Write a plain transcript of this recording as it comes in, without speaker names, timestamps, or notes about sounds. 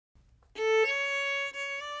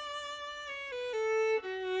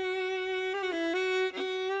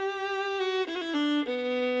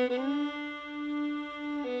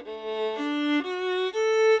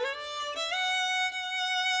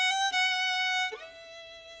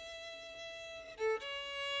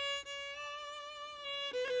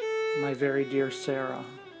My very dear Sarah,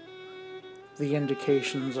 the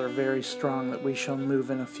indications are very strong that we shall move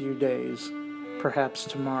in a few days, perhaps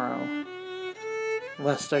tomorrow.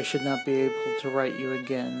 Lest I should not be able to write you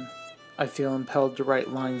again, I feel impelled to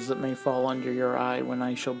write lines that may fall under your eye when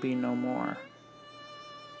I shall be no more.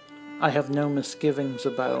 I have no misgivings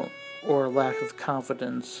about, or lack of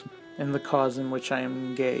confidence in the cause in which I am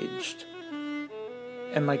engaged,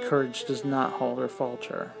 and my courage does not halt or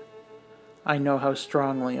falter. I know how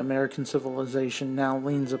strongly American civilization now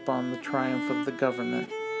leans upon the triumph of the government,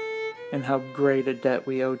 and how great a debt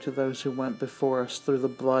we owe to those who went before us through the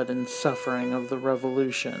blood and suffering of the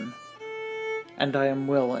Revolution. And I am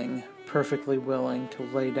willing, perfectly willing, to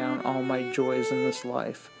lay down all my joys in this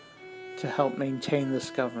life to help maintain this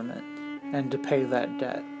government and to pay that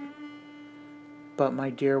debt. But my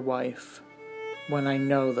dear wife, when I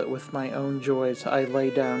know that with my own joys I lay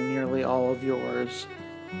down nearly all of yours,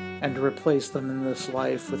 and replace them in this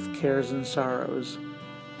life with cares and sorrows,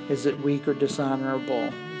 is it weak or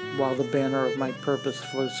dishonorable, while the banner of my purpose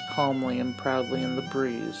floats calmly and proudly in the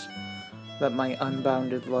breeze, that my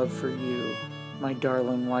unbounded love for you, my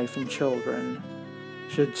darling wife and children,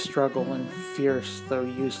 should struggle in fierce though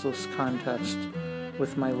useless contest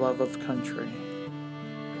with my love of country?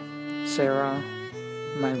 Sarah,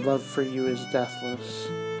 my love for you is deathless.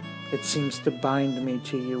 It seems to bind me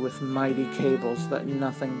to you with mighty cables that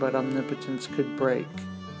nothing but omnipotence could break.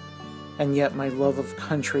 And yet my love of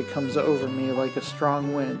country comes over me like a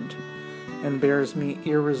strong wind, and bears me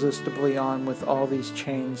irresistibly on with all these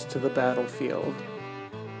chains to the battlefield.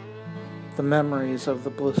 The memories of the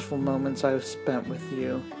blissful moments I have spent with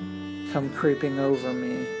you come creeping over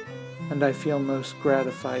me, and I feel most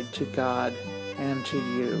gratified to God and to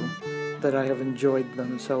you that I have enjoyed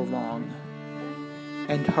them so long.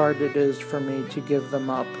 And hard it is for me to give them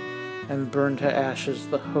up and burn to ashes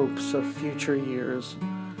the hopes of future years,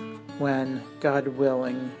 when, God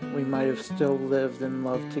willing, we might have still lived in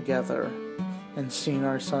love together, and seen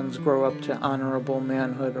our sons grow up to honorable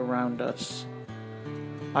manhood around us.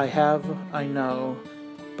 I have, I know,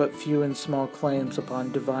 but few and small claims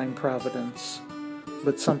upon divine providence,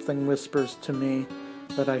 but something whispers to me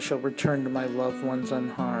that I shall return to my loved ones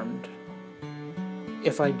unharmed.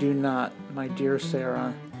 If I do not, my dear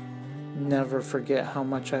Sarah, never forget how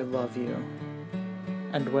much I love you,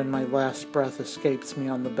 and when my last breath escapes me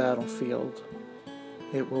on the battlefield,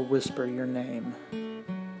 it will whisper your name.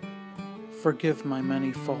 Forgive my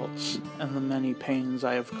many faults and the many pains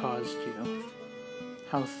I have caused you.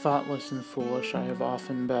 How thoughtless and foolish I have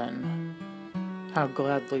often been. How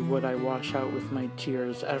gladly would I wash out with my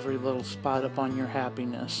tears every little spot upon your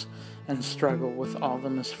happiness, and struggle with all the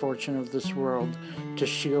misfortune of this world to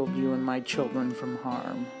shield you and my children from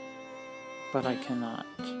harm. But I cannot.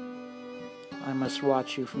 I must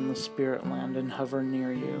watch you from the spirit land and hover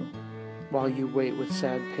near you, while you wait with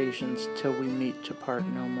sad patience till we meet to part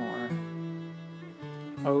no more.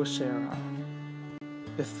 O Sarah,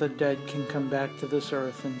 if the dead can come back to this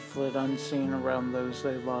earth and flit unseen around those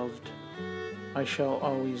they loved, I shall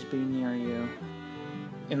always be near you,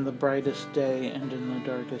 in the brightest day and in the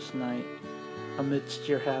darkest night, amidst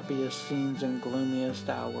your happiest scenes and gloomiest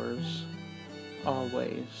hours,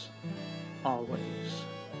 always, always.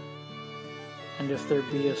 And if there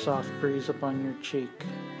be a soft breeze upon your cheek,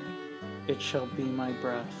 it shall be my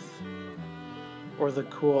breath, or the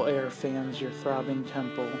cool air fans your throbbing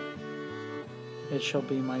temple, it shall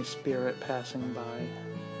be my spirit passing by.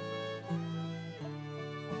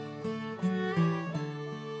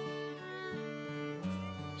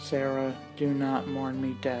 Sarah, do not mourn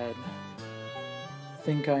me dead.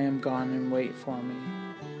 Think I am gone and wait for me,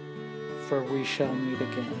 for we shall meet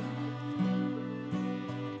again.